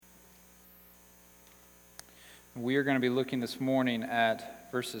We are going to be looking this morning at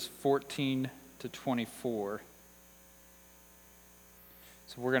verses 14 to 24.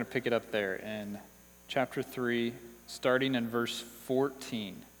 So we're going to pick it up there in chapter 3, starting in verse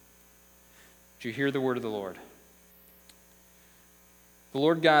 14. Did you hear the word of the Lord? The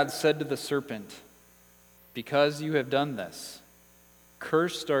Lord God said to the serpent, "Because you have done this,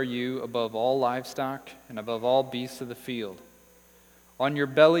 cursed are you above all livestock and above all beasts of the field. On your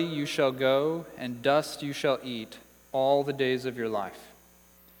belly you shall go, and dust you shall eat all the days of your life.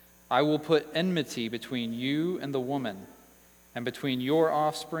 I will put enmity between you and the woman, and between your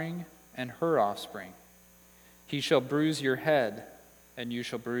offspring and her offspring. He shall bruise your head, and you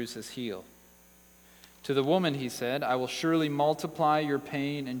shall bruise his heel." To the woman he said, "I will surely multiply your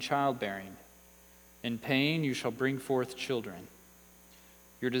pain in childbearing. In pain you shall bring forth children.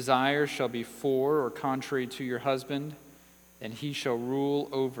 Your desire shall be for or contrary to your husband, and he shall rule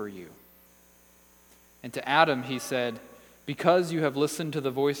over you." And to Adam he said, "Because you have listened to the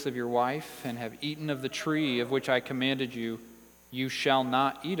voice of your wife, and have eaten of the tree of which I commanded you, you shall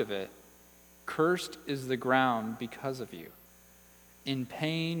not eat of it. Cursed is the ground because of you. In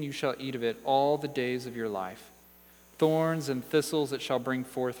pain you shall eat of it all the days of your life. Thorns and thistles it shall bring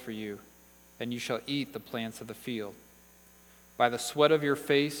forth for you, and you shall eat the plants of the field. By the sweat of your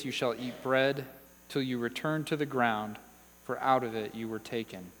face you shall eat bread, till you return to the ground, for out of it you were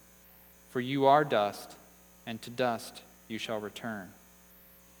taken. For you are dust, and to dust you shall return."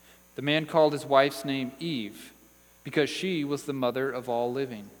 The man called his wife's name Eve, because she was the mother of all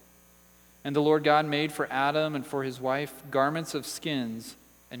living. And the Lord God made for Adam and for his wife garments of skins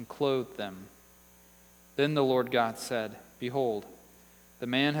and clothed them. Then the Lord God said, "Behold, the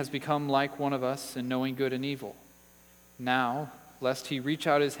man has become like one of us in knowing good and evil. Now, lest he reach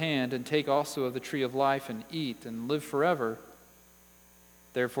out his hand and take also of the tree of life and eat and live forever."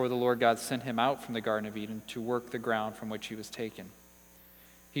 Therefore the Lord God sent him out from the Garden of Eden to work the ground from which he was taken.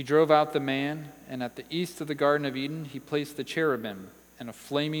 He drove out the man, and at the east of the Garden of Eden he placed the cherubim and a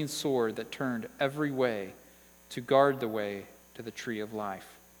flaming sword that turned every way to guard the way to the tree of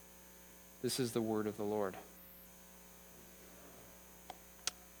life. This is the word of the Lord.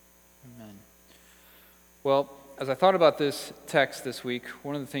 Amen. Well, as I thought about this text this week,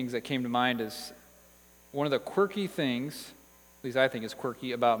 one of the things that came to mind is one of the quirky things, at least I think is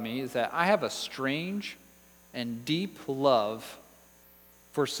quirky about me, is that I have a strange and deep love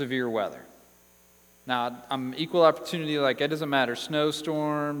for severe weather. Now, I'm equal opportunity, like it doesn't matter,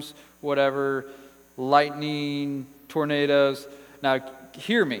 snowstorms, whatever, lightning, tornadoes. Now,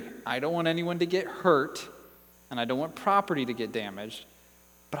 hear me, I don't want anyone to get hurt, and I don't want property to get damaged,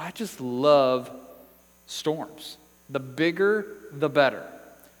 but I just love storms. The bigger, the better.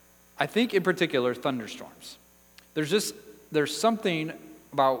 I think in particular thunderstorms. There's something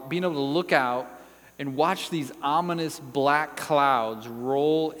about being able to look out and watch these ominous black clouds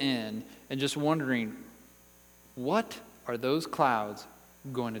roll in and just wondering, what are those clouds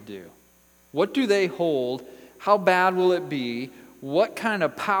going to do? What do they hold? How bad will it be? What kind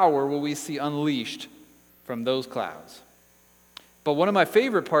of power will we see unleashed from those clouds? But one of my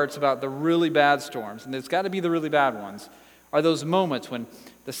favorite parts about the really bad storms, and it's got to be the really bad ones, are those moments when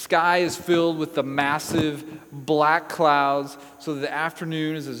the sky is filled with the massive black clouds, so that the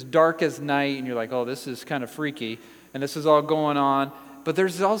afternoon is as dark as night, and you're like, oh, this is kind of freaky, and this is all going on. But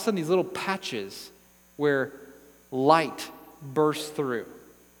there's all of a sudden these little patches where light bursts through.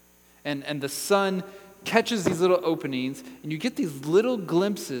 And the sun catches these little openings, and you get these little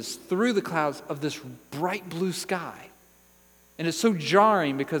glimpses through the clouds of this bright blue sky. And it's so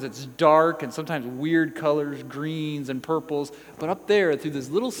jarring because it's dark and sometimes weird colors, greens and purples. But up there, through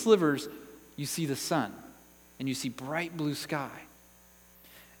these little slivers, you see the sun. And you see bright blue sky.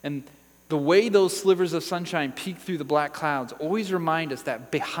 And the way those slivers of sunshine peek through the black clouds always remind us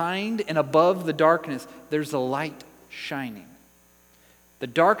that behind and above the darkness, there's a light shining. The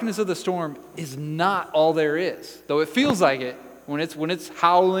darkness of the storm is not all there is. Though it feels like it. When it's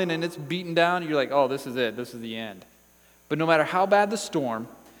howling and it's beaten down, you're like, oh, this is it. This is the end. But no matter how bad the storm,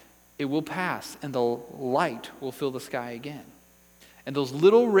 it will pass, and the light will fill the sky again. And those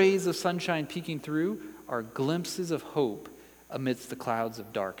little rays of sunshine peeking through are glimpses of hope amidst the clouds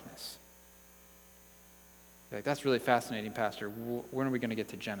of darkness. You're like, that's really fascinating, Pastor. When are we going to get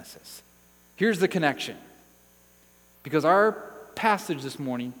to Genesis? Here's the connection. Because our passage this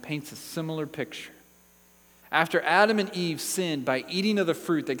morning paints a similar picture. After Adam and Eve sinned by eating of the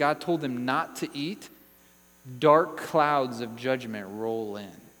fruit that God told them not to eat, dark clouds of judgment roll in.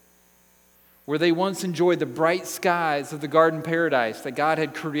 Where they once enjoyed the bright skies of the garden paradise that God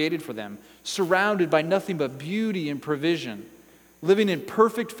had created for them, surrounded by nothing but beauty and provision, living in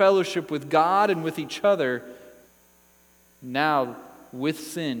perfect fellowship with God and with each other, Now, with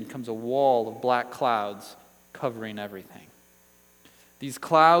sin comes a wall of black clouds covering everything. These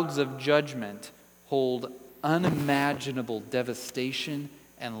clouds of judgment hold unimaginable devastation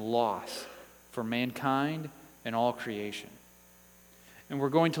and loss for mankind and all creation. And we're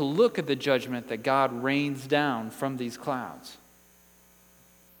going to look at the judgment that God rains down from these clouds.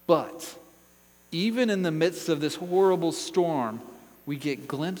 But even in the midst of this horrible storm, we get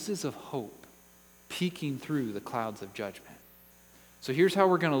glimpses of hope peeking through the clouds of judgment. So here's how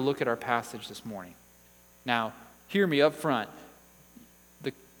we're going to look at our passage this morning. Now, hear me up front.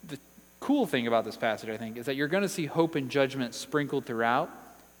 The cool thing about this passage, I think, is that you're going to see hope and judgment sprinkled throughout.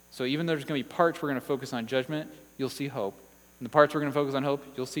 So even though there's going to be parts we're going to focus on judgment, you'll see hope. And the parts we're going to focus on hope,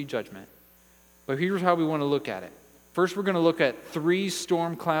 you'll see judgment. But here's how we want to look at it. First, we're going to look at 3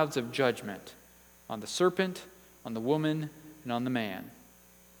 storm clouds of judgment on the serpent, on the woman, and on the man.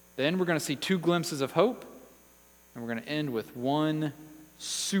 Then we're going to see 2 glimpses of hope, and we're going to end with 1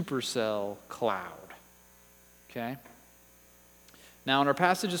 supercell cloud. Okay? Now, in our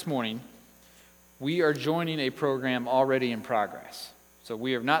passage this morning, we are joining a program already in progress. So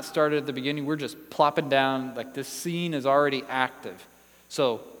we have not started at the beginning. We're just plopping down, like this scene is already active.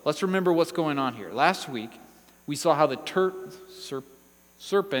 So let's remember what's going on here. Last week, we saw how the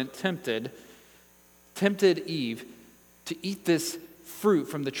serpent tempted Eve to eat this fruit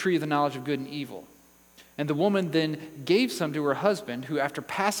from the tree of the knowledge of good and evil. And the woman then gave some to her husband, who, after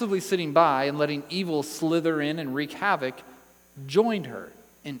passively sitting by and letting evil slither in and wreak havoc, joined her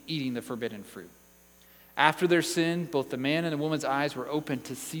in eating the forbidden fruit. After their sin, both the man and the woman's eyes were opened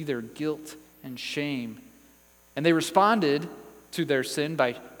to see their guilt and shame. And they responded to their sin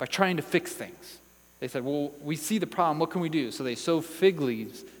by trying to fix things. They said, well, we see the problem. What can we do? So they sewed fig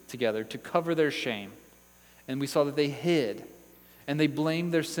leaves together to cover their shame. And we saw that they hid. And they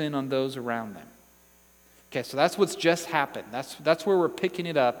blamed their sin on those around them. Okay, so that's what's just happened. That's where we're picking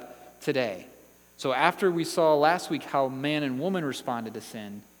it up today. So after we saw last week how man and woman responded to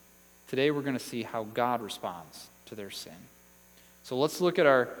sin, today we're going to see how God responds to their sin. So let's look at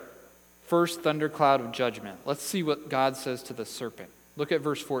our first thundercloud of judgment. Let's see what God says to the serpent. Look at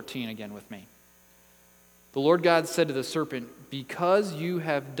verse 14 again with me. The Lord God said to the serpent, "Because you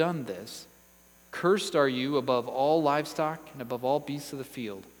have done this, cursed are you above all livestock and above all beasts of the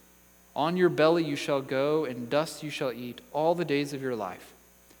field. On your belly you shall go, and dust you shall eat all the days of your life.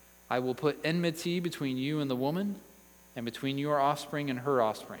 I will put enmity between you and the woman, and between your offspring and her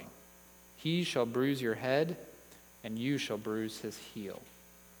offspring. He shall bruise your head, and you shall bruise his heel."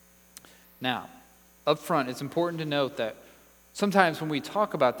 Now, up front, it's important to note that sometimes when we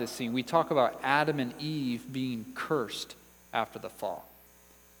talk about this scene, we talk about Adam and Eve being cursed after the fall.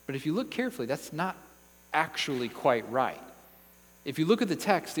 But if you look carefully, that's not actually quite right. If you look at the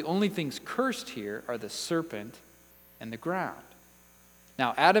text, the only things cursed here are the serpent and the ground.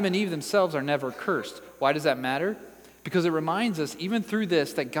 Now, Adam and Eve themselves are never cursed. Why does that matter? Because it reminds us, even through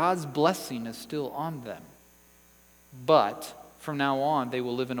this, that God's blessing is still on them. But from now on, they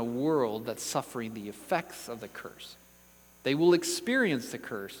will live in a world that's suffering the effects of the curse. They will experience the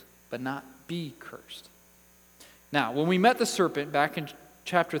curse, but not be cursed. Now, when we met the serpent back in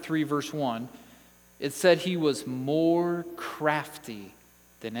chapter 3, verse 1, it said he was more crafty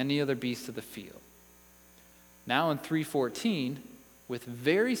than any other beast of the field. Now in 3:14, with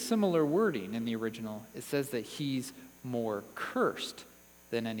very similar wording in the original, it says that he's more cursed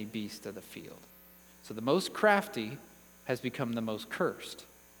than any beast of the field. So the most crafty has become the most cursed.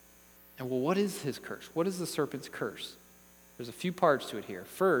 And well, what is his curse? What is the serpent's curse? There's a few parts to it here.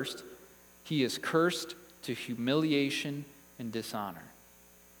 First, he is cursed to humiliation and dishonor.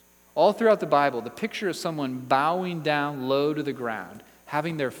 All throughout the Bible, the picture of someone bowing down low to the ground,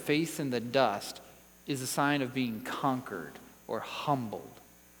 having their face in the dust, is a sign of being conquered or humbled.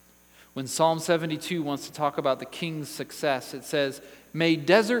 When Psalm 72 wants to talk about the king's success, it says, "May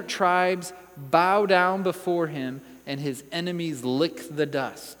desert tribes bow down before him, and his enemies lick the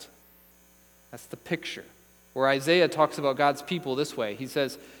dust." That's the picture. Or Isaiah talks about God's people this way. He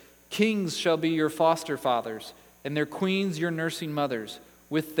says, "Kings shall be your foster fathers, and their queens your nursing mothers.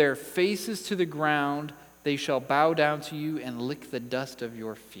 With their faces to the ground, they shall bow down to you and lick the dust of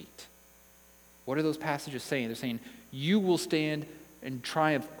your feet." What are those passages saying? They're saying, you will stand and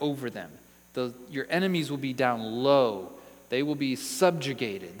triumph over them. Your enemies will be down low. They will be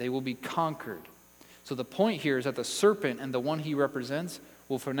subjugated. They will be conquered. So the point here is that the serpent and the one he represents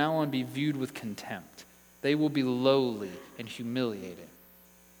will from now on be viewed with contempt. They will be lowly and humiliated.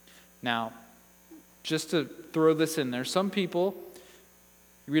 Now, just to throw this in there, some people,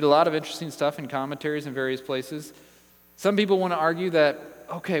 you read a lot of interesting stuff in commentaries in various places. Some people want to argue that,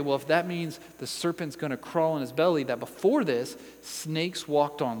 okay, well, if that means the serpent's going to crawl in his belly, that before this, snakes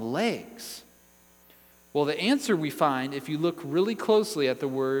walked on legs. Well, the answer we find, if you look really closely at the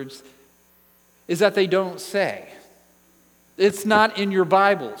words, is that they don't say. It's not in your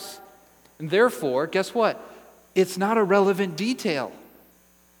Bibles. And therefore, guess what? It's not a relevant detail.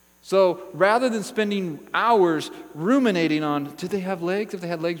 So rather than spending hours ruminating on, did they have legs? If they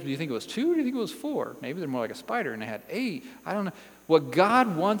had legs, do you think it was 2 or do you think it was 4? Maybe they're more like a spider and they had 8. I don't know. What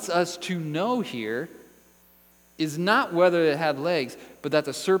God wants us to know here is not whether it had legs, but that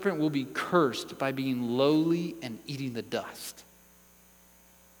the serpent will be cursed by being lowly and eating the dust.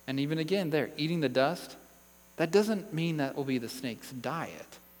 And even again there, eating the dust, that doesn't mean that will be the snake's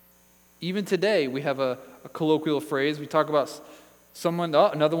diet. Even today, we have a colloquial phrase. We talk about someone,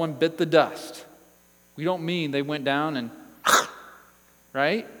 another one bit the dust. We don't mean they went down and,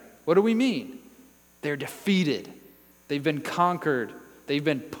 right? What do we mean? They're defeated. They've been conquered. They've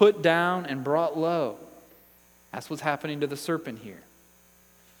been put down and brought low. That's what's happening to the serpent here.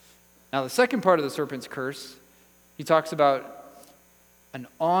 Now, the second part of the serpent's curse, he talks about an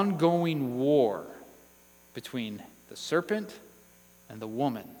ongoing war between the serpent and the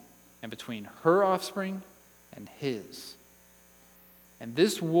woman, and between her offspring and his. And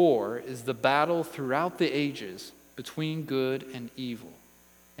this war is the battle throughout the ages between good and evil,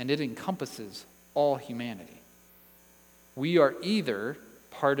 and it encompasses all humanity. We are either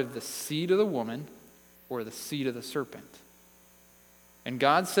part of the seed of the woman or the seed of the serpent. And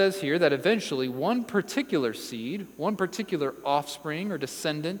God says here that eventually one particular seed, one particular offspring or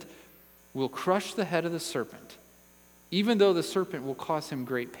descendant will crush the head of the serpent, even though the serpent will cause him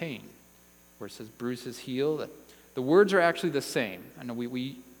great pain. Where it says bruise his heel, the words are actually the same. I know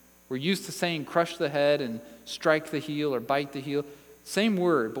we're used to saying crush the head and strike the heel or bite the heel. Same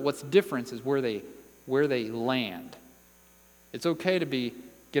word, but what's different is where they land. It's okay to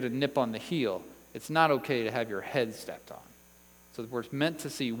get a nip on the heel. It's not okay to have your head stepped on. So we're meant to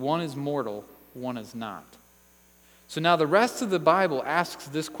see one is mortal, one is not. So now the rest of the Bible asks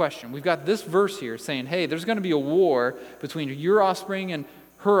this question. We've got this verse here saying, hey, there's going to be a war between your offspring and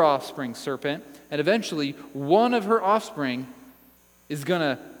her offspring, serpent, and eventually one of her offspring is going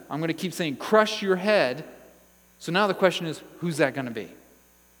to, I'm going to keep saying, crush your head. So now the question is, who's that going to be?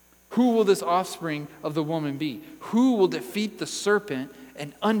 Who will this offspring of the woman be? Who will defeat the serpent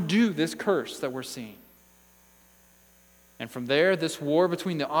and undo this curse that we're seeing? And from there, this war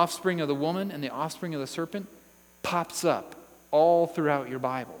between the offspring of the woman and the offspring of the serpent pops up all throughout your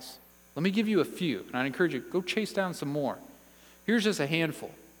Bibles. Let me give you a few, and I'd encourage you, go chase down some more. Here's just a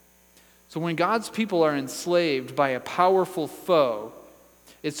handful. So when God's people are enslaved by a powerful foe,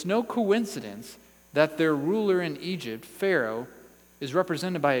 it's no coincidence that their ruler in Egypt, Pharaoh, is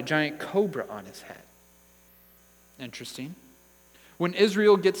represented by a giant cobra on his head. Interesting. When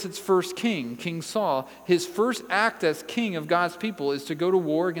Israel gets its first king, King Saul, his first act as king of God's people is to go to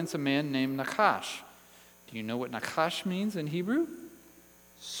war against a man named Nachash. Do you know what Nachash means in Hebrew?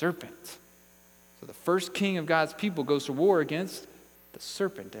 Serpent. So the first king of God's people goes to war against the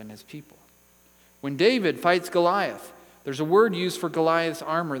serpent and his people. When David fights Goliath, there's a word used for Goliath's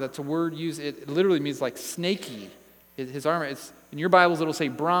armor. That's a word used, it literally means like snaky. His armor, in your Bibles it'll say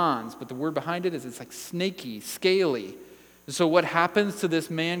bronze, but the word behind it is it's like snaky, scaly. And so what happens to this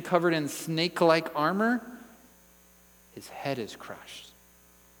man covered in snake-like armor? His head is crushed.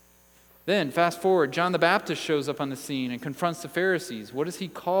 Then, fast forward, John the Baptist shows up on the scene and confronts the Pharisees. What does he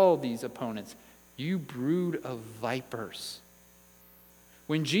call these opponents? You brood of vipers.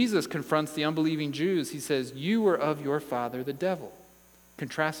 When Jesus confronts the unbelieving Jews, he says, you are of your father the devil,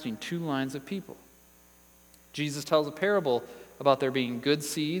 contrasting two lines of people. Jesus tells a parable about there being good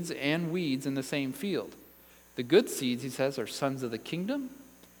seeds and weeds in the same field. The good seeds, he says, are sons of the kingdom,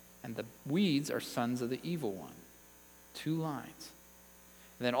 and the weeds are sons of the evil one. Two lines.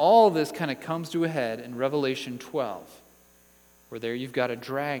 And then all of this kind of comes to a head in Revelation 12, where there you've got a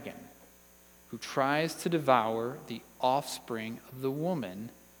dragon who tries to devour the offspring of the woman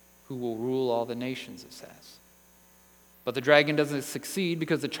who will rule all the nations, it says. But the dragon doesn't succeed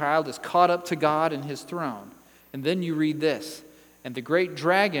because the child is caught up to God and his throne. And then you read this, and the great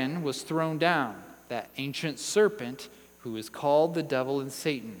dragon was thrown down, that ancient serpent who is called the devil and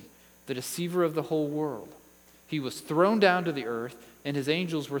Satan, the deceiver of the whole world. He was thrown down to the earth, and his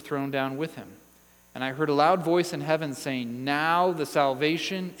angels were thrown down with him. And I heard a loud voice in heaven saying, now the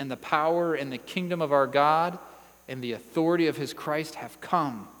salvation and the power and the kingdom of our God and the authority of his Christ have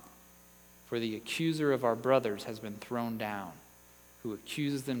come. For the accuser of our brothers has been thrown down, who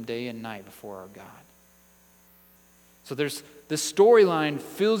accuses them day and night before our God. So there's this storyline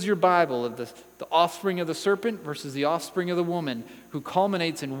fills your Bible of the offspring of the serpent versus the offspring of the woman, who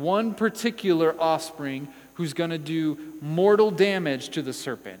culminates in one particular offspring who's going to do mortal damage to the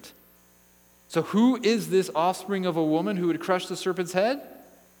serpent. So who is this offspring of a woman who would crush the serpent's head?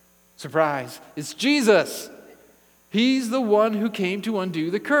 Surprise, it's Jesus. He's the one who came to undo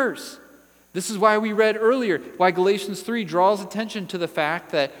the curse. This is why we read earlier, why Galatians 3 draws attention to the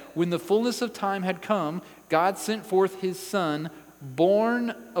fact that when the fullness of time had come, God sent forth his Son,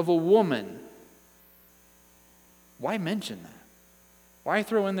 born of a woman. Why mention that? Why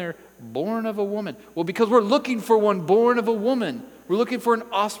throw in there, born of a woman? Well, because we're looking for one born of a woman. We're looking for an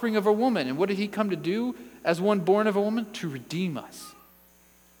offspring of a woman. And what did he come to do as one born of a woman? To redeem us.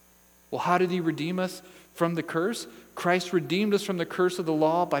 Well, how did he redeem us from the curse? Christ redeemed us from the curse of the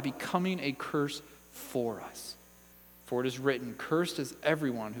law by becoming a curse for us. For it is written, cursed is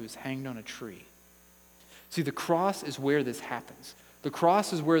everyone who is hanged on a tree. See, the cross is where this happens. The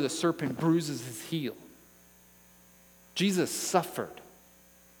cross is where the serpent bruises his heel. Jesus suffered.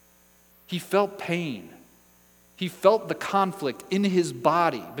 He felt pain. He felt the conflict in his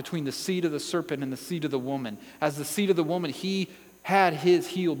body between the seed of the serpent and the seed of the woman. As the seed of the woman, he had his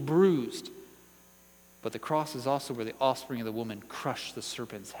heel bruised. But the cross is also where the offspring of the woman crushed the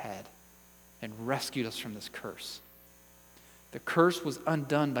serpent's head and rescued us from this curse. The curse was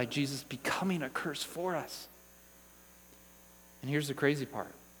undone by Jesus becoming a curse for us. And here's the crazy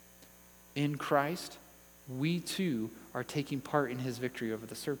part. In Christ, we too are taking part in his victory over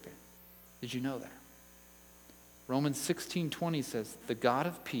the serpent. Did you know that? Romans 16:20 says, the God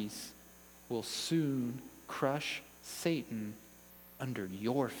of peace will soon crush Satan under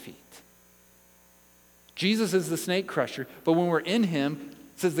your feet. Jesus is the snake crusher, but when we're in him,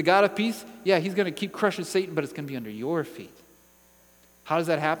 it says the God of peace, yeah, he's going to keep crushing Satan, but it's going to be under your feet. How does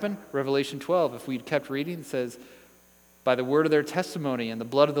that happen? Revelation 12, if we'd kept reading, it says, by the word of their testimony and the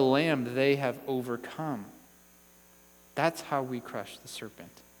blood of the Lamb, they have overcome. That's how we crush the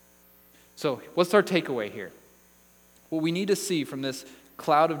serpent. So what's our takeaway here? What we need to see from this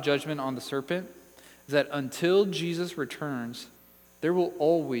cloud of judgment on the serpent is that until Jesus returns, there will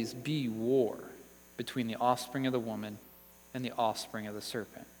always be war between the offspring of the woman and the offspring of the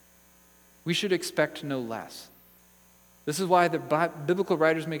serpent. We should expect no less. This is why the biblical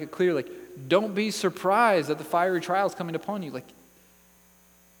writers make it clear, don't be surprised at the fiery trials coming upon you.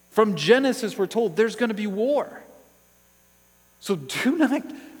 From Genesis, we're told there's going to be war. So do not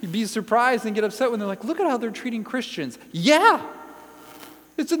be surprised and get upset when they're like, look at how they're treating Christians. Yeah,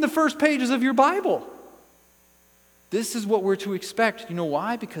 it's in the first pages of your Bible. This is what we're to expect. You know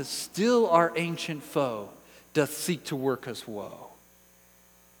why? Because still our ancient foe doth seek to work us woe.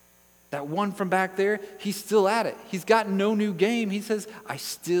 That one from back there, he's still at it. He's got no new game. He says, I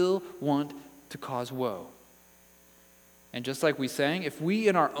still want to cause woe. And just like we sang, if we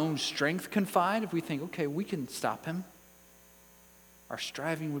in our own strength confide, if we think, okay, we can stop him, our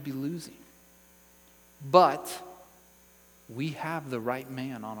striving would be losing. But we have the right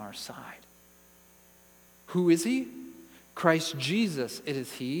man on our side. Who is he? Christ Jesus, it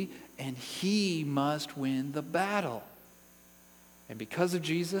is he, and he must win the battle. And because of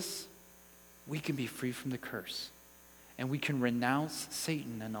Jesus, we can be free from the curse, and we can renounce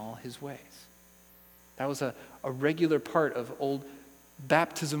Satan and all his ways. That was a regular part of old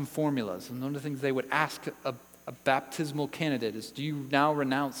baptism formulas. And one of the things they would ask a baptismal candidate is, do you now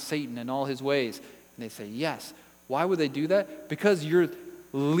renounce Satan and all his ways? And they say, yes. Why would they do that? Because you're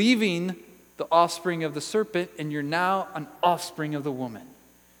leaving the offspring of the serpent, and you're now an offspring of the woman.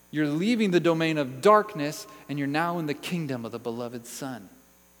 You're leaving the domain of darkness, and you're now in the kingdom of the beloved Son.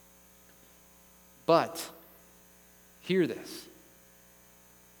 But, hear this.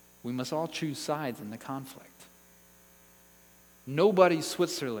 We must all choose sides in the conflict. Nobody's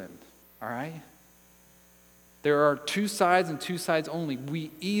Switzerland, all right? There are two sides and two sides only. We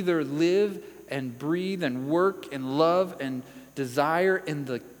either live and breathe and work and love and desire in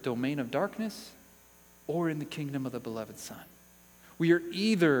the domain of darkness or in the kingdom of the beloved Son. We are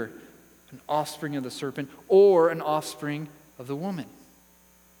either an offspring of the serpent or an offspring of the woman.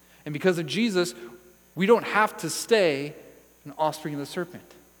 And because of Jesus, we don't have to stay an offspring of the serpent.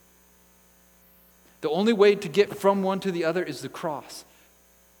 The only way to get from one to the other is the cross.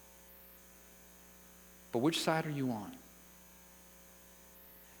 But which side are you on?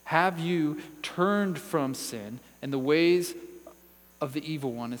 Have you turned from sin and the ways of the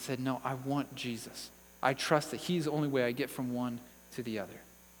evil one and said, no, I want Jesus. I trust that he's the only way I get from one to the other.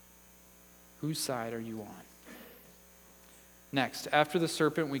 Whose side are you on? Next, after the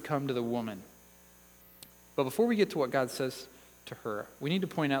serpent, we come to the woman. But before we get to what God says to her, we need to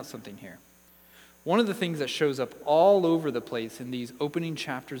point out something here. One of the things that shows up all over the place in these opening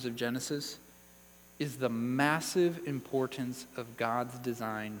chapters of Genesis is the massive importance of God's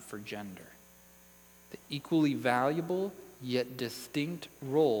design for gender. The equally valuable yet distinct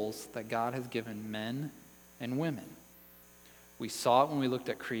roles that God has given men and women. We saw it when we looked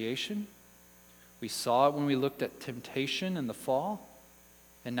at creation. We saw it when we looked at temptation and the fall.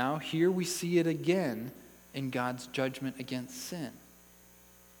 And now here we see it again in God's judgment against sin.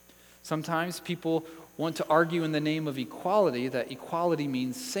 Sometimes people want to argue in the name of equality that equality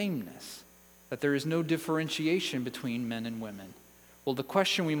means sameness, that there is no differentiation between men and women. Well, the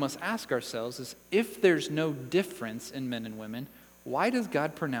question we must ask ourselves is, if there's no difference in men and women, why does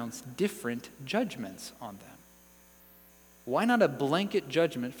God pronounce different judgments on them? Why not a blanket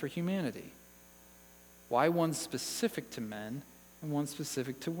judgment for humanity? Why one specific to men and one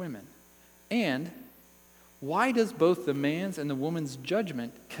specific to women? And why does both the man's and the woman's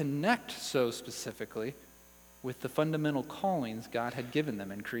judgment connect so specifically with the fundamental callings God had given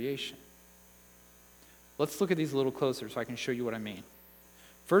them in creation? Let's look at these a little closer so I can show you what I mean.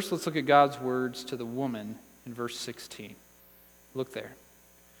 First, let's look at God's words to the woman in verse 16. Look there.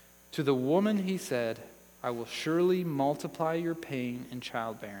 To the woman he said, I will surely multiply your pain in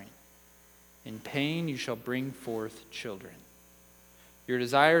childbearing. In pain you shall bring forth children. Your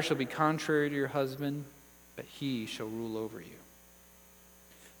desire shall be contrary to your husband, but he shall rule over you.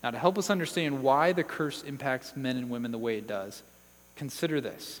 Now, to help us understand why the curse impacts men and women the way it does, consider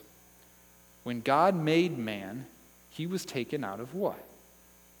this. When God made man, he was taken out of what?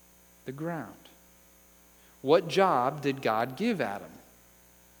 The ground. What job did God give Adam?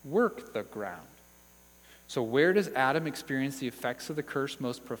 Work the ground. So where does Adam experience the effects of the curse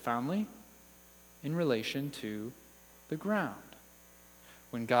most profoundly? In relation to the ground.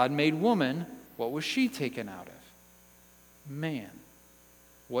 When God made woman, what was she taken out of? Man.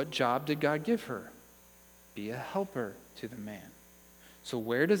 What job did God give her? Be a helper to the man. So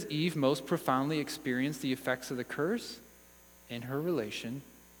where does Eve most profoundly experience the effects of the curse? In her relation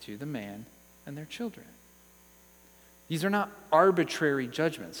to the man and their children. These are not arbitrary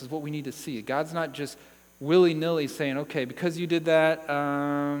judgments. This is what we need to see. God's not just willy-nilly saying, okay, because you did that,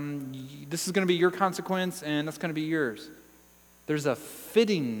 this is going to be your consequence and that's going to be yours. There's a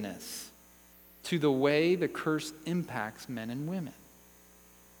fittingness to the way the curse impacts men and women.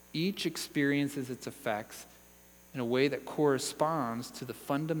 Each experiences its effects in a way that corresponds to the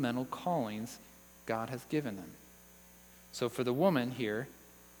fundamental callings God has given them. So for the woman here,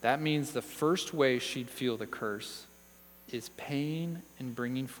 that means the first way she'd feel the curse is pain in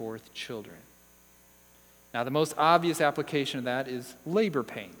bringing forth children. Now, the most obvious application of that is labor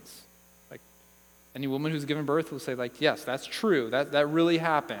pains. Like, any woman who's given birth will say, like, yes, that's true. That really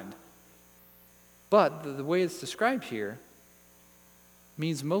happened. But the way it's described here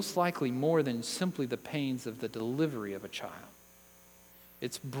means most likely more than simply the pains of the delivery of a child.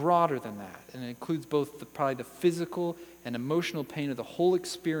 It's broader than that, and it includes both probably the physical and emotional pain of the whole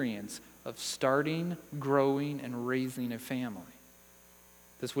experience of starting, growing, and raising a family.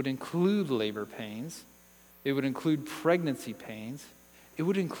 This would include labor pains. It would include pregnancy pains. It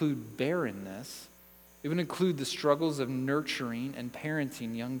would include barrenness. It would include the struggles of nurturing and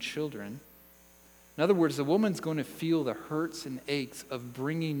parenting young children. In other words, the woman's going to feel the hurts and aches of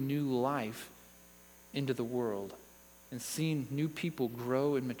bringing new life into the world and seeing new people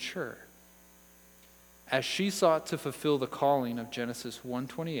grow and mature. As she sought to fulfill the calling of Genesis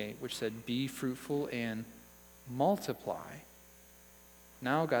 1:28, which said, be fruitful and multiply,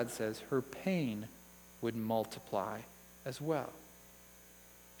 now God says her pain would multiply as well.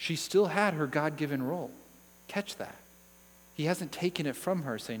 She still had her God-given role. Catch that. He hasn't taken it from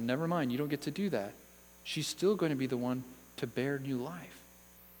her, saying, never mind, you don't get to do that. She's still going to be the one to bear new life.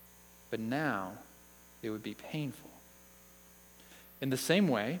 But now, it would be painful. In the same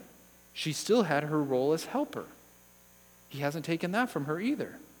way, she still had her role as helper. He hasn't taken that from her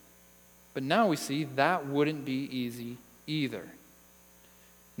either. But now we see that wouldn't be easy either.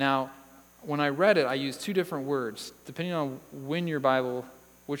 Now, when I read it, I used two different words. Depending on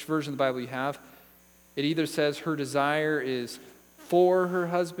which version of the Bible you have, it either says her desire is for her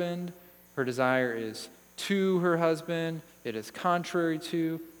husband, her desire is to her husband, it is contrary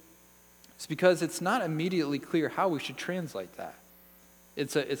to. It's because it's not immediately clear how we should translate that.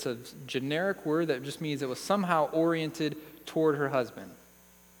 It's a generic word that just means it was somehow oriented toward her husband.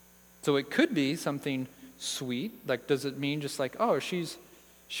 So it could be something sweet, like does it mean just like, oh,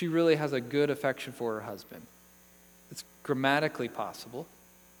 she really has a good affection for her husband. It's grammatically possible,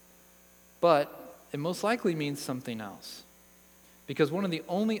 but it most likely means something else. Because one of the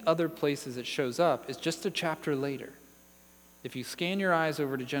only other places it shows up is just a chapter later. if you scan your eyes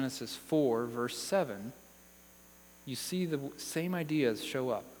over to Genesis 4, verse 7, you see the same ideas show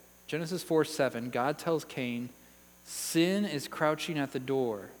up. Genesis 4:7, God tells Cain, sin is crouching at the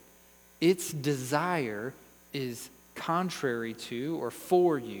door. Its desire is contrary to or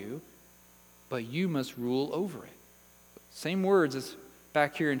for you, but you must rule over it. Same words as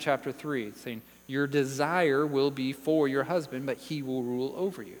back here in chapter 3, saying, your desire will be for your husband, but he will rule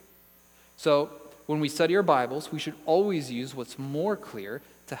over you. So when we study our Bibles, we should always use what's more clear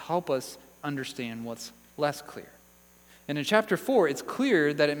to help us understand what's less clear. And in chapter 4, it's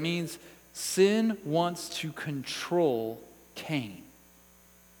clear that it means sin wants to control Cain.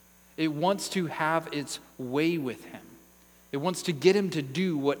 It wants to have its way with him. It wants to get him to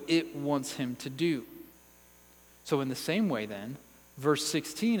do what it wants him to do. So in the same way then, verse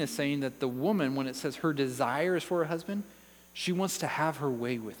 16 is saying that the woman, when it says her desire is for her husband, she wants to have her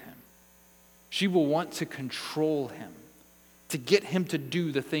way with him. She will want to control him, to get him to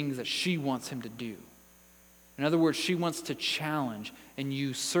do the things that she wants him to do. In other words, she wants to challenge and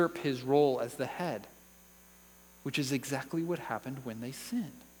usurp his role as the head, which is exactly what happened when they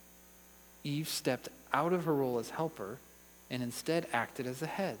sinned. Eve stepped out of her role as helper and instead acted as the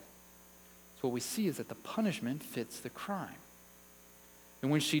head. So what we see is that the punishment fits the crime. And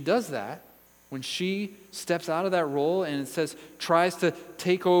when she does that, when she steps out of that role and it says tries to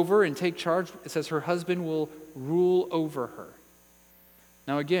take over and take charge, it says her husband will rule over her.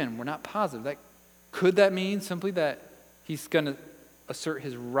 Now again, we're not positive. Could that mean simply that he's going to assert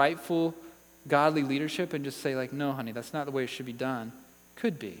his rightful godly leadership and just say like, no, honey, that's not the way it should be done?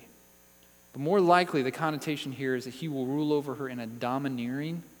 Could be. But more likely, the connotation here is that he will rule over her in a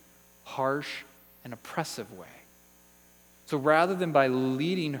domineering, harsh, and oppressive way. So rather than by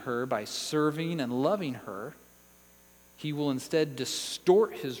leading her, by serving and loving her, he will instead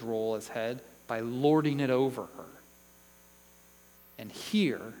distort his role as head by lording it over her. And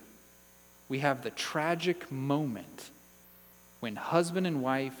here, we have the tragic moment when husband and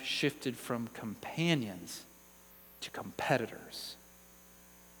wife shifted from companions to competitors.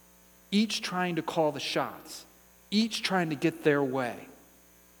 Each trying to call the shots, each trying to get their way,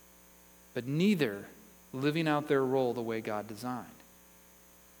 but neither living out their role the way God designed.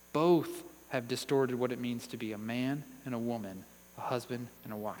 Both have distorted what it means to be a man and a woman, a husband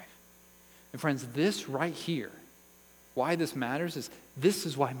and a wife. And friends, this right here, why this matters is this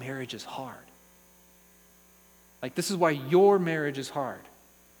is why marriage is hard. Like, this is why your marriage is hard.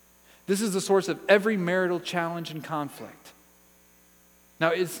 This is the source of every marital challenge and conflict. Now,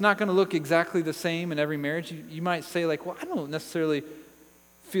 it's not going to look exactly the same in every marriage. You might say, like, well, I don't necessarily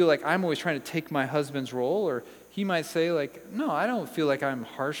feel like I'm always trying to take my husband's role. Or he might say, like, no, I don't feel like I'm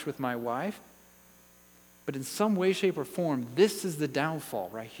harsh with my wife. But in some way, shape, or form, this is the downfall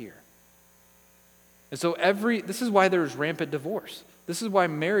right here. And so this is why there's rampant divorce. This is why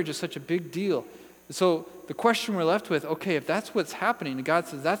marriage is such a big deal. So the question we're left with, okay, if that's what's happening, and God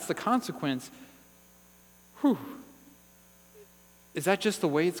says that's the consequence, is that just the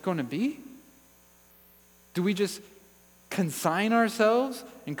way it's going to be? Do we just consign ourselves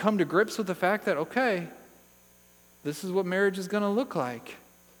and come to grips with the fact that, okay, this is what marriage is going to look like?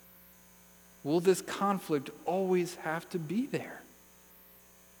 Will this conflict always have to be there?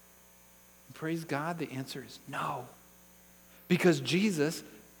 And praise God, the answer is no. Because Jesus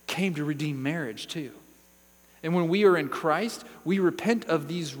came to redeem marriage too. And when we are in Christ, we repent of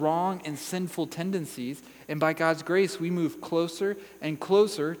these wrong and sinful tendencies, and by God's grace, we move closer and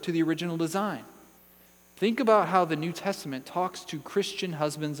closer to the original design. Think about how the New Testament talks to Christian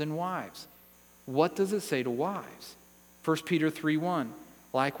husbands and wives. What does it say to wives? 1 Peter 3:1,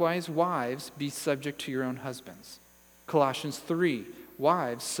 likewise, wives, be subject to your own husbands. Colossians 3,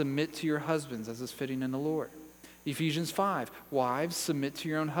 wives, submit to your husbands as is fitting in the Lord. Ephesians 5, wives, submit to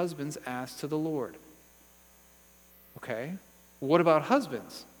your own husbands as to the Lord. Okay, what about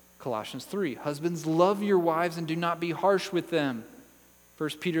husbands? Colossians 3, husbands, love your wives and do not be harsh with them.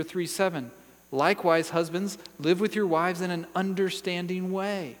 1 Peter 3:7, likewise, husbands, live with your wives in an understanding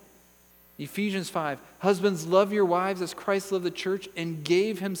way. Ephesians 5, husbands, love your wives as Christ loved the church and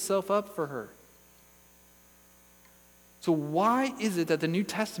gave himself up for her. So why is it that the New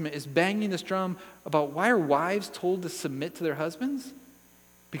Testament is banging this drum about why are wives told to submit to their husbands?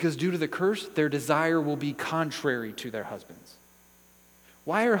 Because due to the curse, their desire will be contrary to their husbands.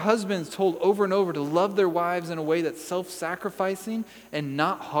 Why are husbands told over and over to love their wives in a way that's self-sacrificing and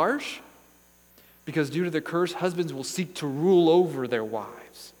not harsh? Because due to the curse, husbands will seek to rule over their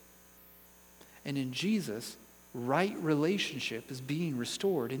wives. And in Jesus, right relationship is being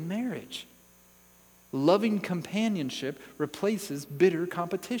restored in marriage. Loving companionship replaces bitter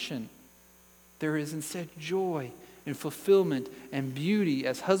competition. There is instead joy and fulfillment and beauty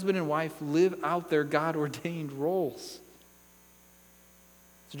as husband and wife live out their God-ordained roles.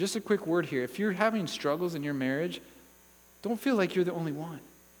 So just a quick word here. If you're having struggles in your marriage, don't feel like you're the only one.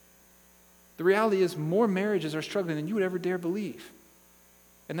 The reality is more marriages are struggling than you would ever dare believe.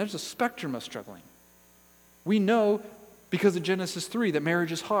 And there's a spectrum of struggling. We know because of Genesis 3 that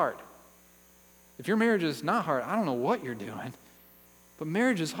marriage is hard. If your marriage is not hard, I don't know what you're doing. But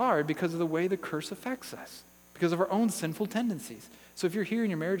marriage is hard because of the way the curse affects us, because of our own sinful tendencies. So if you're here and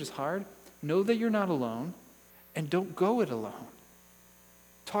your marriage is hard, know that you're not alone, and don't go it alone.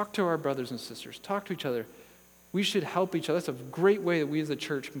 Talk to our brothers and sisters. Talk to each other. We should help each other. That's a great way that we as a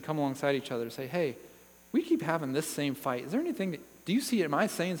church can come alongside each other and say, hey, we keep having this same fight. Is there anything do you see it? Am I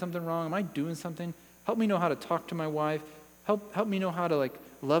saying something wrong? Am I doing something? Help me know how to talk to my wife. Help me know how to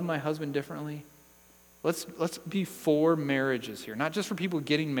love my husband differently. Let's be for marriages here. Not just for people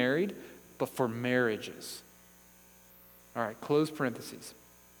getting married, but for marriages. All right, close parentheses.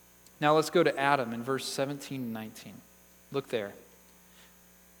 Now let's go to Adam in verse 17 and 19. Look there.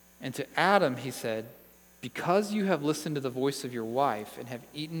 And to Adam he said, because you have listened to the voice of your wife and have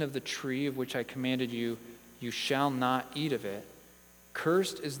eaten of the tree of which I commanded you, you shall not eat of it.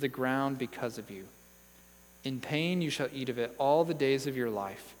 Cursed is the ground because of you. In pain you shall eat of it all the days of your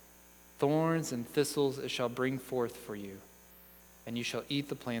life. Thorns and thistles it shall bring forth for you, and you shall eat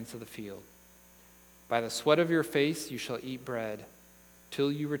the plants of the field. By the sweat of your face you shall eat bread,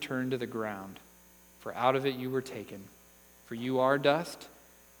 till you return to the ground, for out of it you were taken. For you are dust,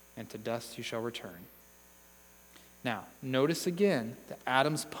 and to dust you shall return. Now, notice again that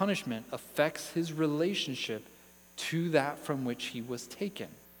Adam's punishment affects his relationship to that from which he was taken.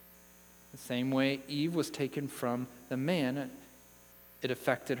 The same way Eve was taken from the man, it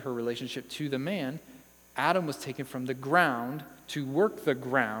affected her relationship to the man. Adam was taken from the ground to work the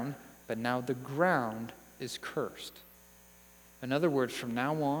ground, but now the ground is cursed. In other words, from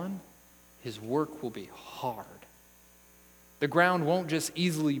now on, his work will be hard. The ground won't just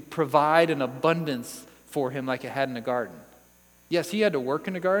easily provide an abundance for him like it had in the garden. Yes, he had to work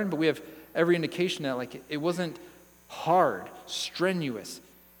in the garden, but we have every indication that it wasn't hard, strenuous.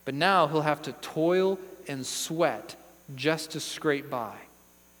 But now he'll have to toil and sweat just to scrape by.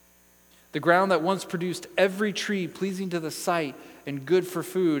 The ground that once produced every tree pleasing to the sight and good for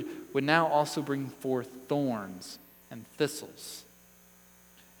food would now also bring forth thorns and thistles.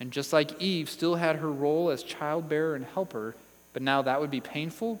 And just like Eve still had her role as childbearer and helper, but now that would be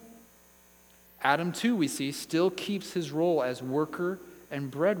painful, Adam too, we see, still keeps his role as worker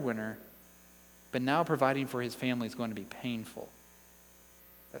and breadwinner, but now providing for his family is going to be painful.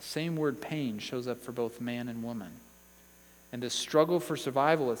 That same word pain shows up for both man and woman. And this struggle for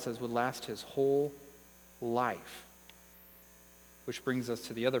survival, it says, would last his whole life. Which brings us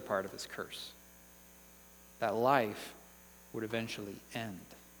to the other part of his curse. That life would eventually end.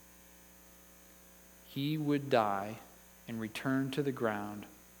 He would die and return to the ground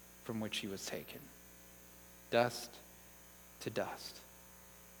from which he was taken. Dust to dust.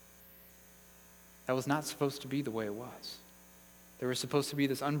 That was not supposed to be the way it was. There was supposed to be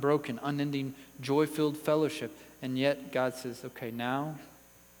this unbroken, unending, joy-filled fellowship, and yet God says, okay, now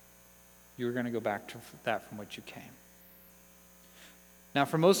you're going to go back to that from which you came. Now,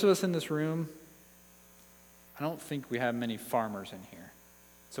 for most of us in this room, I don't think we have many farmers in here.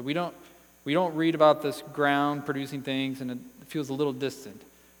 So we don't read about this ground producing things, and it feels a little distant.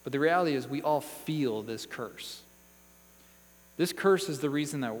 But the reality is we all feel this curse. This curse is the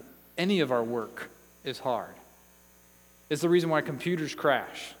reason that any of our work is hard. It's the reason why computers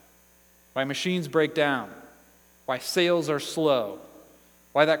crash, why machines break down, why sales are slow,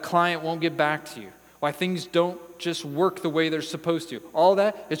 why that client won't get back to you, why things don't just work the way they're supposed to. All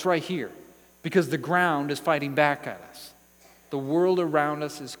that, it's right here, because the ground is fighting back at us. The world around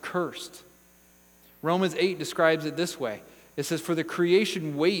us is cursed. Romans 8 describes it this way. It says, for the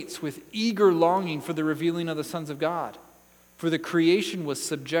creation waits with eager longing for the revealing of the sons of God. For the creation was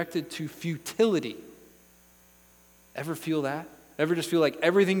subjected to futility. Ever feel that? Ever just feel like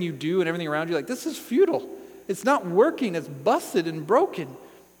everything you do and everything around you, this is futile. It's not working. It's busted and broken.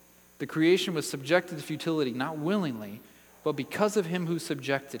 The creation was subjected to futility, not willingly, but because of him who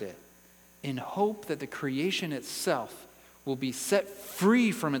subjected it, in hope that the creation itself will be set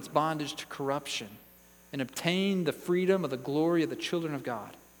free from its bondage to corruption and obtain the freedom of the glory of the children of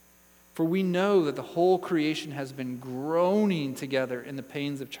God. For we know that the whole creation has been groaning together in the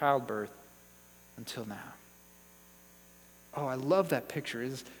pains of childbirth until now. Oh, I love that picture,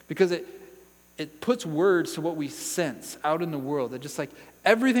 because it puts words to what we sense out in the world. That just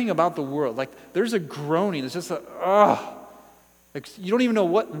everything about the world, there's a groaning. It's just you don't even know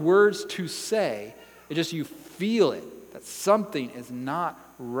what words to say. It just, you feel it, that something is not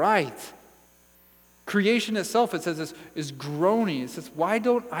right. Creation itself, it says, is groaning. It says, why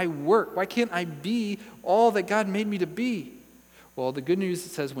don't I work? Why can't I be all that God made me to be? Well, the good news,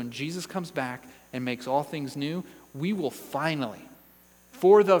 it says, when Jesus comes back and makes all things new, we will finally,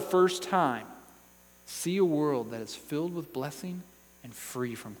 for the first time, see a world that is filled with blessing and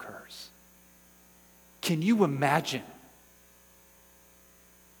free from curse. Can you imagine?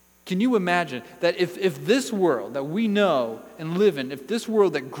 Can you imagine that if this world that we know and live in, if this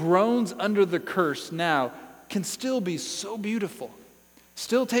world that groans under the curse now can still be so beautiful,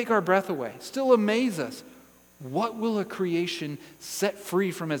 still take our breath away, still amaze us, what will a creation set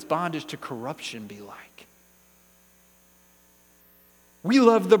free from its bondage to corruption be like? We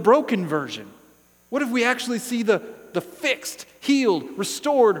love the broken version. What if we actually see the fixed, healed,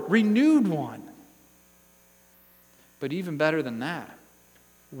 restored, renewed one? But even better than that,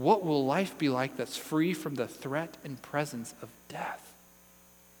 what will life be like that's free from the threat and presence of death?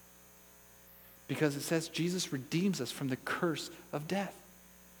 Because it says Jesus redeems us from the curse of death.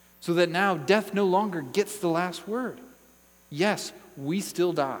 So that now death no longer gets the last word. Yes, we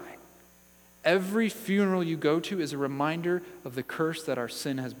still die. Every funeral you go to is a reminder of the curse that our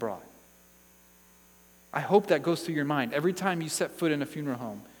sin has brought. I hope that goes through your mind. Every time you set foot in a funeral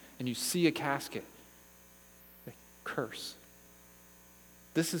home and you see a casket, curse.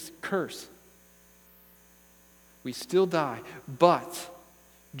 This is curse. We still die, but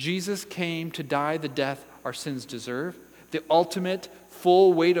Jesus came to die the death our sins deserve, the ultimate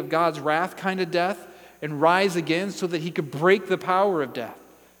full weight of God's wrath kind of death, and rise again so that he could break the power of death,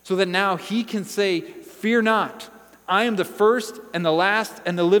 so that now he can say, fear not, I am the first and the last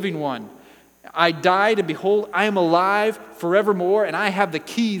and the living one. I died, and behold, I am alive forevermore, and I have the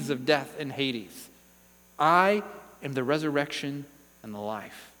keys of death and Hades. I am the resurrection and the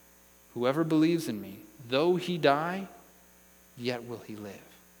life. Whoever believes in me, though he die, yet will he live.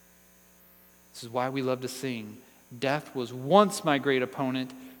 This is why we love to sing, death was once my great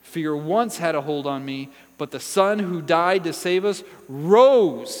opponent, fear once had a hold on me, but the Son who died to save us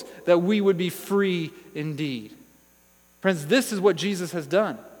rose that we would be free indeed. Friends, this is what Jesus has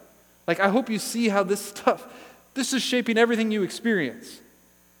done. Like, I hope you see how this is shaping everything you experience.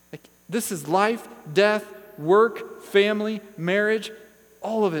 Like, this is life, death, work, family, marriage,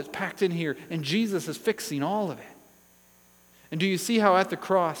 all of it packed in here. And Jesus is fixing all of it. And do you see how at the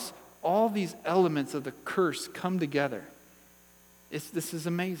cross, all these elements of the curse come together? This is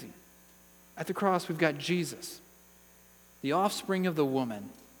amazing. At the cross, we've got Jesus, the offspring of the woman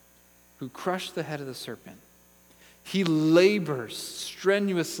who crushed the head of the serpent. He labors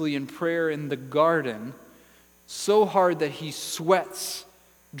strenuously in prayer in the garden, so hard that he sweats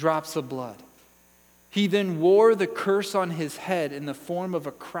drops of blood. He then wore the curse on his head in the form of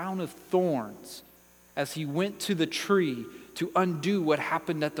a crown of thorns as he went to the tree to undo what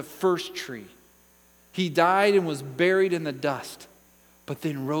happened at the first tree. He died and was buried in the dust, but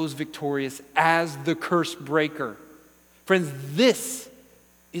then rose victorious as the curse breaker. Friends, this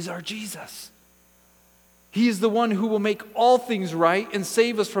is our Jesus. He is the one who will make all things right and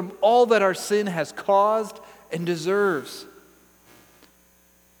save us from all that our sin has caused and deserves.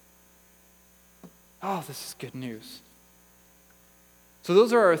 Oh, this is good news. So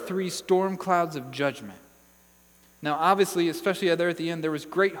those are our three storm clouds of judgment. Now, obviously, especially there at the end, there was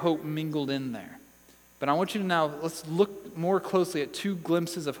great hope mingled in there. But I want you to now, let's look more closely at two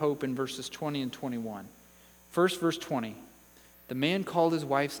glimpses of hope in verses 20 and 21. First, verse 20. The man called his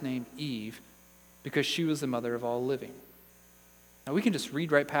wife's name Eve because she was the mother of all living. Now, we can just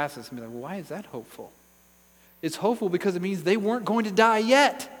read right past this and be like, well, why is that hopeful? It's hopeful because it means they weren't going to die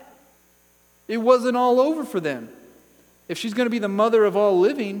yet. It wasn't all over for them. If she's going to be the mother of all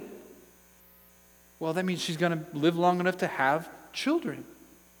living, well, that means she's going to live long enough to have children.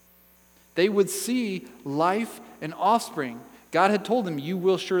 They would see life and offspring. God had told them, you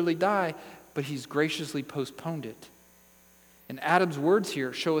will surely die, but he's graciously postponed it. And Adam's words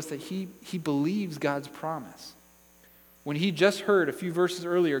here show us that he believes God's promise. When he just heard a few verses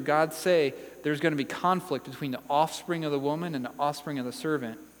earlier God say there's going to be conflict between the offspring of the woman and the offspring of the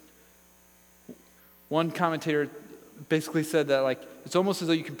servant, one commentator basically said that like it's almost as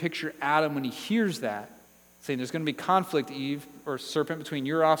though you can picture Adam when he hears that, saying there's going to be conflict, Eve, or serpent, between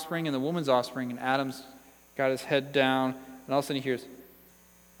your offspring and the woman's offspring, and Adam's got his head down, and all of a sudden he hears,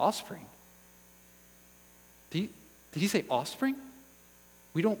 offspring? Did he say offspring?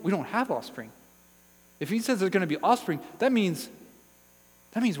 We don't have offspring. If he says there's going to be offspring, that means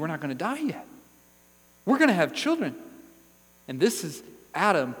we're not going to die yet. We're going to have children. And this is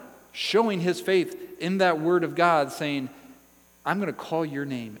Adam showing his faith in that word of God, saying, I'm going to call your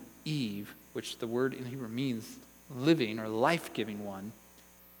name Eve which the word in Hebrew means living or life-giving one,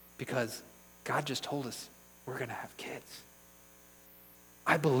 because God just told us we're going to have kids.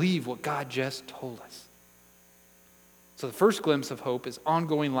 I believe what God just told us. So the first glimpse of hope is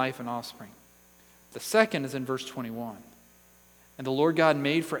ongoing life and offspring. The second is in verse 21. And the Lord God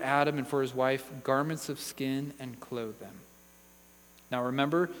made for Adam and for his wife garments of skin and clothed them. Now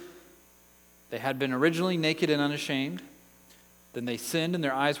remember, they had been originally naked and unashamed. Then they sinned and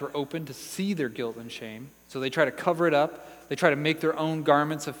their eyes were opened to see their guilt and shame. So they try to cover it up. They try to make their own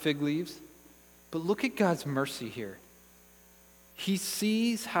garments of fig leaves. But look at God's mercy here. He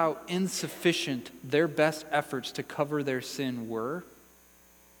sees how insufficient their best efforts to cover their sin were.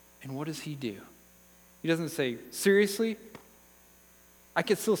 And what does he do? He doesn't say, seriously? I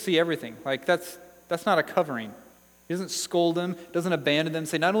can still see everything. Like, that's not a covering. He doesn't scold them, doesn't abandon them,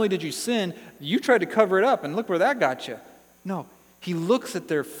 say, not only did you sin, you tried to cover it up, and look where that got you. No, he looks at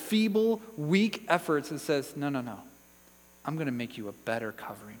their feeble, weak efforts and says, no. I'm going to make you a better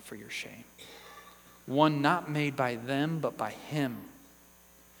covering for your shame. One not made by them, but by him.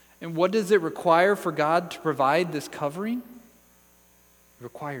 And what does it require for God to provide this covering? It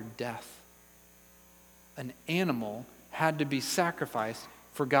required death. An animal had to be sacrificed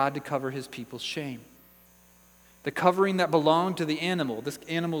for God to cover his people's shame. The covering that belonged to the animal, this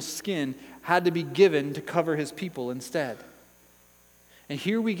animal's skin, had to be given to cover his people instead. And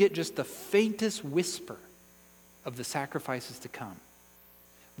here we get just the faintest whisper of the sacrifices to come,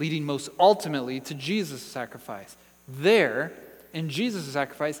 leading most ultimately to Jesus' sacrifice. There, in Jesus'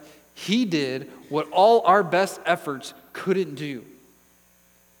 sacrifice, he did what all our best efforts couldn't do.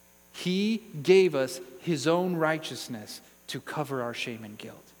 He gave us his own righteousness to cover our shame and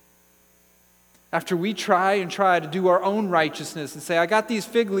guilt. After we try to do our own righteousness and say, I got these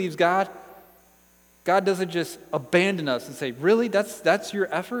fig leaves, God, God doesn't just abandon us and say, really? That's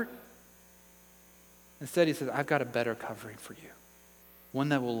your effort? Instead, he says, I've got a better covering for you. One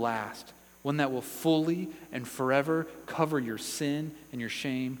that will last. One that will fully and forever cover your sin and your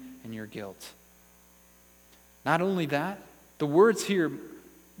shame and your guilt. Not only that, the words here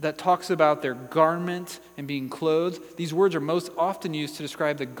that talks about their garment and being clothed, these words are most often used to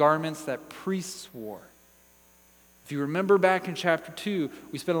describe the garments that priests wore. If you remember back in chapter 2,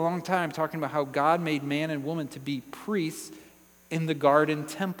 we spent a long time talking about how God made man and woman to be priests in the garden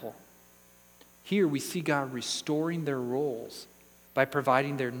temple. Here we see God restoring their roles by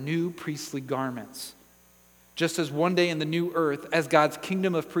providing their new priestly garments. Just as one day in the new earth, as God's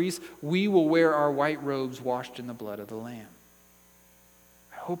kingdom of priests, we will wear our white robes washed in the blood of the Lamb.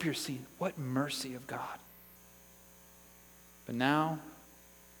 I hope you're seeing what mercy of God. But now,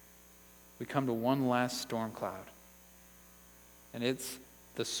 we come to one last storm cloud. And it's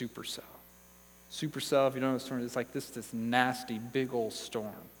the supercell. Supercell, if you don't know the storm, it's like this nasty, big old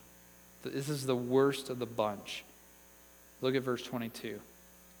storm. This is the worst of the bunch. Look at verse 22.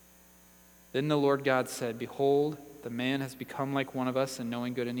 Then the Lord God said, behold, the man has become like one of us in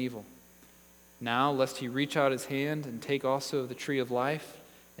knowing good and evil. Now, lest he reach out his hand and take also of the tree of life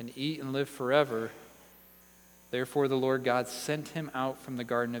and eat and live forever. Therefore the Lord God sent him out from the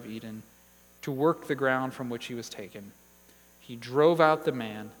Garden of Eden to work the ground from which he was taken. He drove out the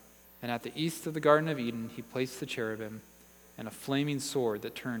man, and at the east of the Garden of Eden he placed the cherubim and a flaming sword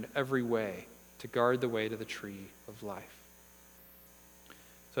that turned every way to guard the way to the tree of life.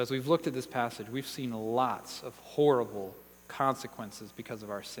 So as we've looked at this passage, we've seen lots of horrible consequences because of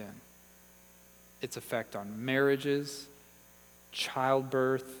our sin. Its effect on marriages,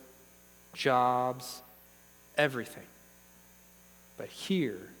 childbirth, jobs, everything. But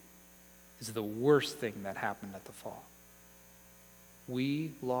here is the worst thing that happened at the fall.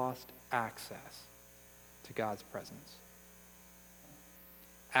 We lost access to God's presence.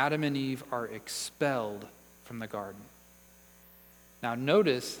 Adam and Eve are expelled from the garden. Now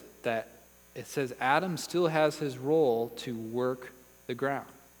notice that it says Adam still has his role to work the ground.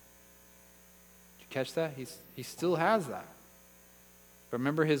 Did you catch that? He still has that. But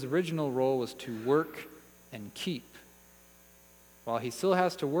remember, his original role was to work and keep. While he still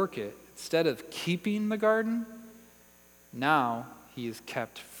has to work it, instead of keeping the garden, now he is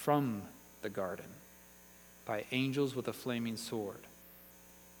kept from the garden by angels with a flaming sword.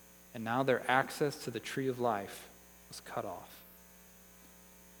 And now their access to the tree of life was cut off.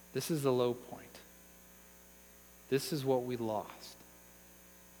 This is the low point. This is what we lost.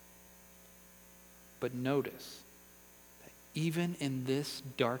 But notice that even in this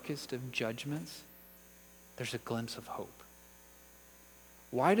darkest of judgments, there's a glimpse of hope.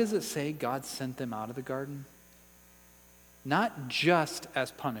 Why does it say God sent them out of the garden? Not just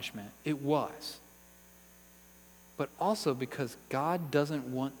as punishment, it was. but also because God doesn't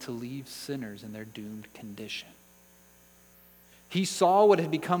want to leave sinners in their doomed condition. He saw what had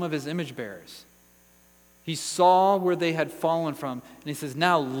become of his image bearers. He saw where they had fallen from, and he says,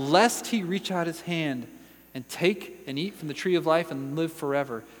 now lest he reach out his hand and take and eat from the tree of life and live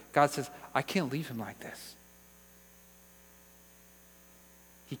forever, God says, I can't leave him like this.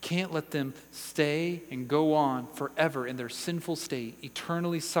 He can't let them stay and go on forever in their sinful state,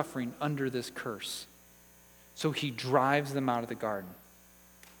 eternally suffering under this curse. So he drives them out of the garden.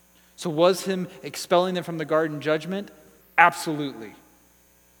 So was him expelling them from the garden judgment? Absolutely.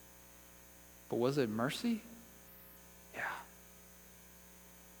 But was it mercy? Yeah.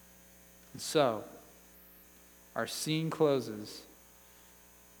 And so, our scene closes.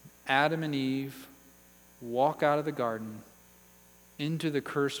 Adam and Eve walk out of the garden into the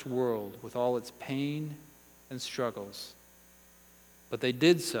cursed world with all its pain and struggles. But they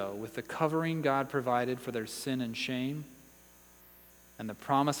did so with the covering God provided for their sin and shame, and the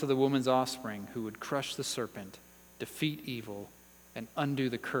promise of the woman's offspring who would crush the serpent, defeat evil, and undo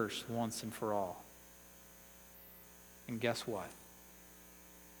the curse once and for all. And guess what?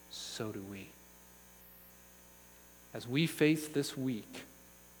 So do we. As we face this week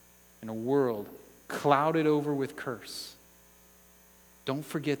in a world clouded over with curse, don't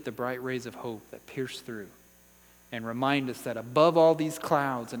forget the bright rays of hope that pierce through and remind us that above all these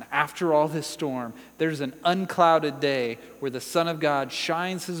clouds and after all this storm, there's an unclouded day where the Son of God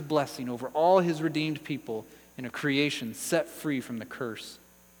shines his blessing over all his redeemed people in a creation set free from the curse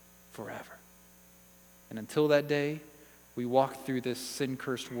forever. And until that day, we walk through this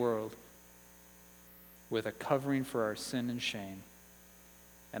sin-cursed world with a covering for our sin and shame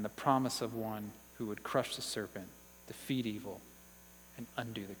and the promise of one who would crush the serpent, defeat evil, and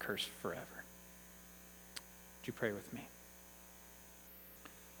undo the curse forever. Would you pray with me?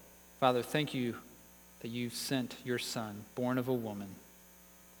 Father, thank you that you've sent your Son, born of a woman,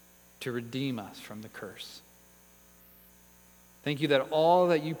 to redeem us from the curse. Thank you that all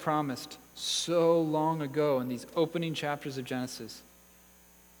that you promised so long ago in these opening chapters of Genesis,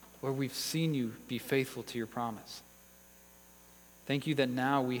 where we've seen you be faithful to your promise. Thank you that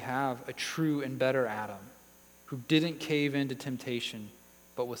now we have a true and better Adam who didn't cave into temptation,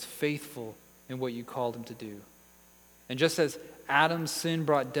 but was faithful in what you called him to do. And just as Adam's sin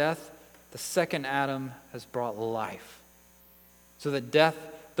brought death, the second Adam has brought life. So that death,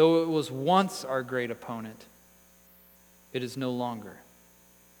 though it was once our great opponent, it is no longer.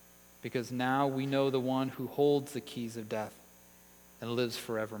 Because now we know the one who holds the keys of death and lives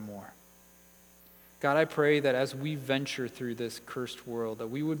forevermore. God, I pray that as we venture through this cursed world, that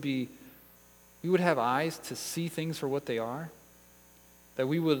we would have eyes to see things for what they are, that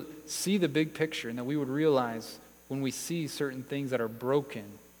we would see the big picture, and that we would realize when we see certain things that are broken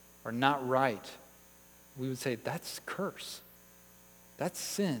or not right, we would say, that's curse. That's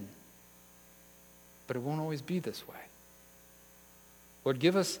sin. But it won't always be this way. Lord,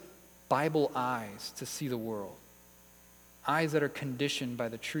 give us Bible eyes to see the world. Eyes that are conditioned by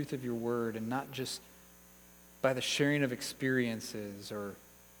the truth of your word and not just by the sharing of experiences or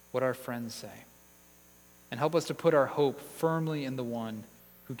what our friends say. And help us to put our hope firmly in the one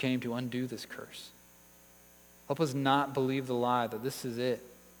who came to undo this curse. Help us not believe the lie that this is it,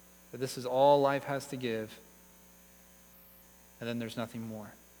 that this is all life has to give, and then there's nothing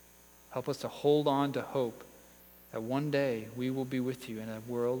more. Help us to hold on to hope that one day we will be with you in a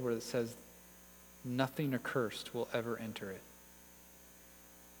world where it says nothing accursed will ever enter it.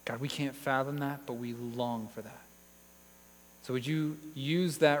 God, we can't fathom that, but we long for that. So would you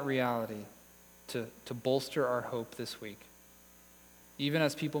use that reality to bolster our hope this week? Even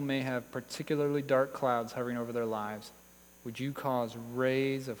as people may have particularly dark clouds hovering over their lives, would you cause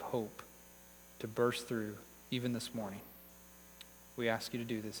rays of hope to burst through even this morning? We ask you to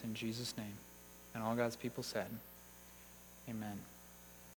do this in Jesus' name. And all God's people said, amen.